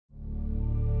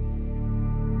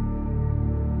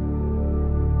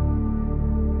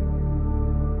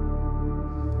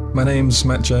My name's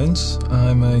Matt Jones.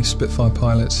 I'm a Spitfire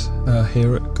pilot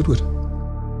here at Goodwood.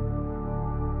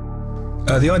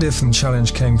 The idea for the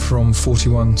challenge came from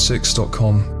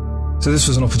 416.com. So this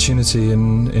was an opportunity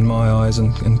in my eyes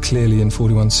and clearly in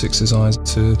 416's eyes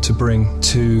to bring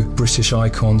two British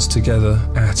icons together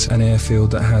at an airfield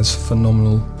that has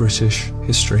phenomenal British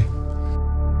history.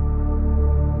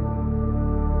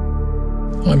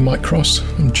 I'm Mike Cross.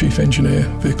 I'm Chief Engineer,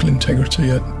 Vehicle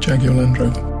Integrity at Jaguar Land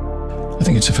Rover. I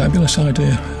think it's a fabulous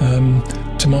idea.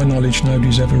 To my knowledge,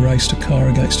 nobody's ever raced a car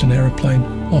against an aeroplane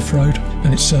off-road,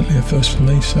 and it's certainly a first for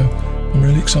me, so I'm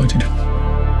really excited.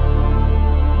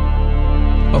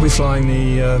 I'll be flying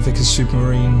the Vickers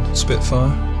Supermarine Spitfire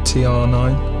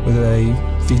TR9 with a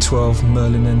V12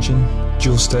 Merlin engine,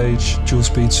 dual-stage,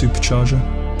 dual-speed supercharger,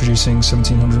 producing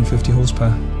 1750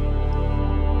 horsepower.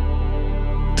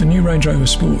 The new Range Rover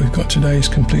Sport we've got today is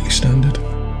completely standard.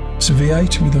 It's a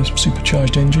V8 with a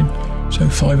supercharged engine, so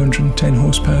 510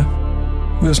 horsepower.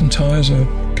 Wheels and tyres are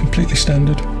completely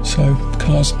standard, so the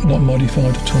car's not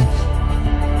modified at all.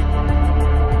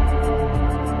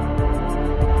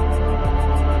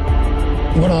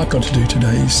 What I've got to do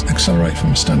today is accelerate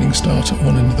from a standing start at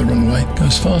one end of the runway, go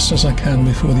as fast as I can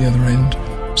before the other end,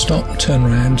 stop and turn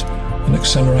around and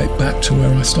accelerate back to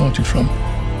where I started from,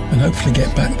 and hopefully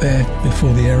get back there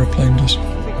before the aeroplane does.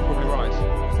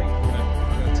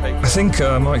 I think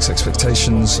Mike's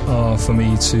expectations are for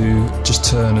me to just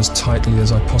turn as tightly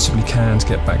as I possibly can to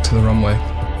get back to the runway.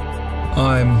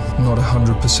 I'm not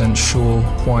 100% sure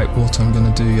quite what I'm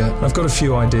going to do yet. I've got a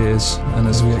few ideas, and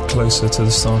as we get closer to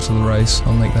the start of the race,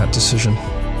 I'll make that decision.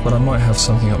 But I might have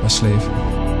something up my sleeve.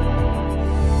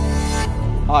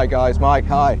 Hi guys, Mike,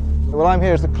 hi. Well, I'm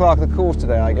here as the clerk of the course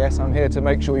today, I guess. I'm here to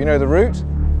make sure you know the route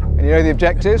and you know the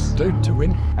objectives. To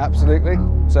win. Absolutely.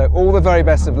 So all the very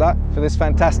best of luck for this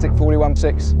fantastic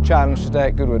 416 challenge today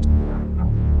at Goodwood.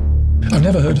 I've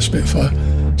never heard of Spitfire,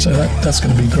 so that's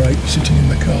going to be great, sitting in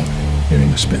the car, hearing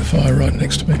a Spitfire right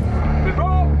next to me.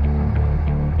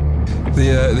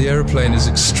 The aeroplane is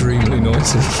extremely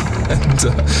noisy, and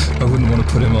I wouldn't want to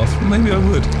put him off. Maybe I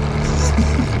would.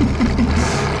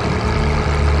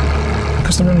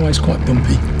 Because the runway is quite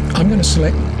bumpy, I'm going to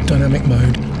select dynamic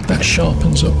mode. That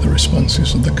sharpens up the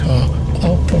responses of the car.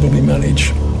 I'll probably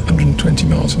manage 120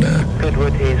 miles an hour.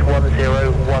 Goodwood is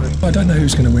 101. I don't know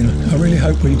who's going to win. I really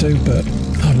hope we do, but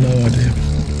I've no idea.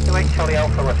 28 Charlie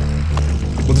Alpha.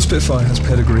 Well, the Spitfire has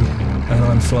pedigree, and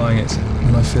I'm flying it,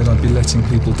 and I feel I'd be letting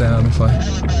people down if I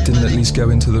didn't at least go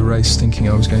into the race thinking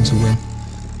I was going to win.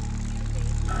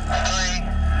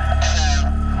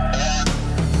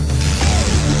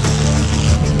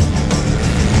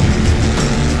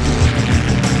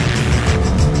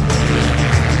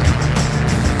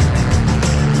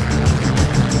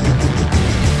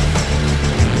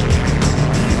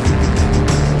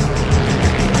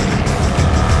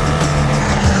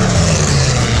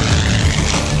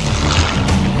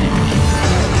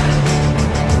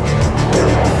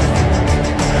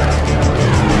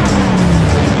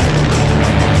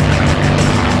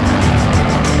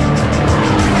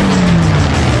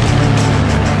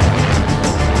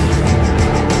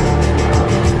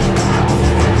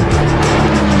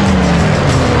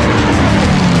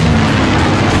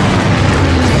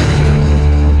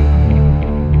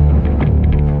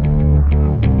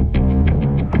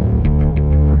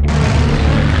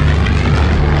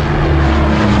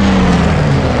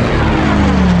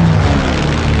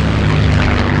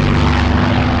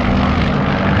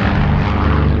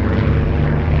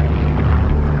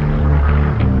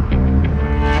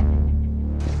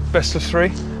 Best of three.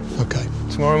 Okay.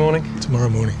 Tomorrow morning? Tomorrow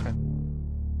morning.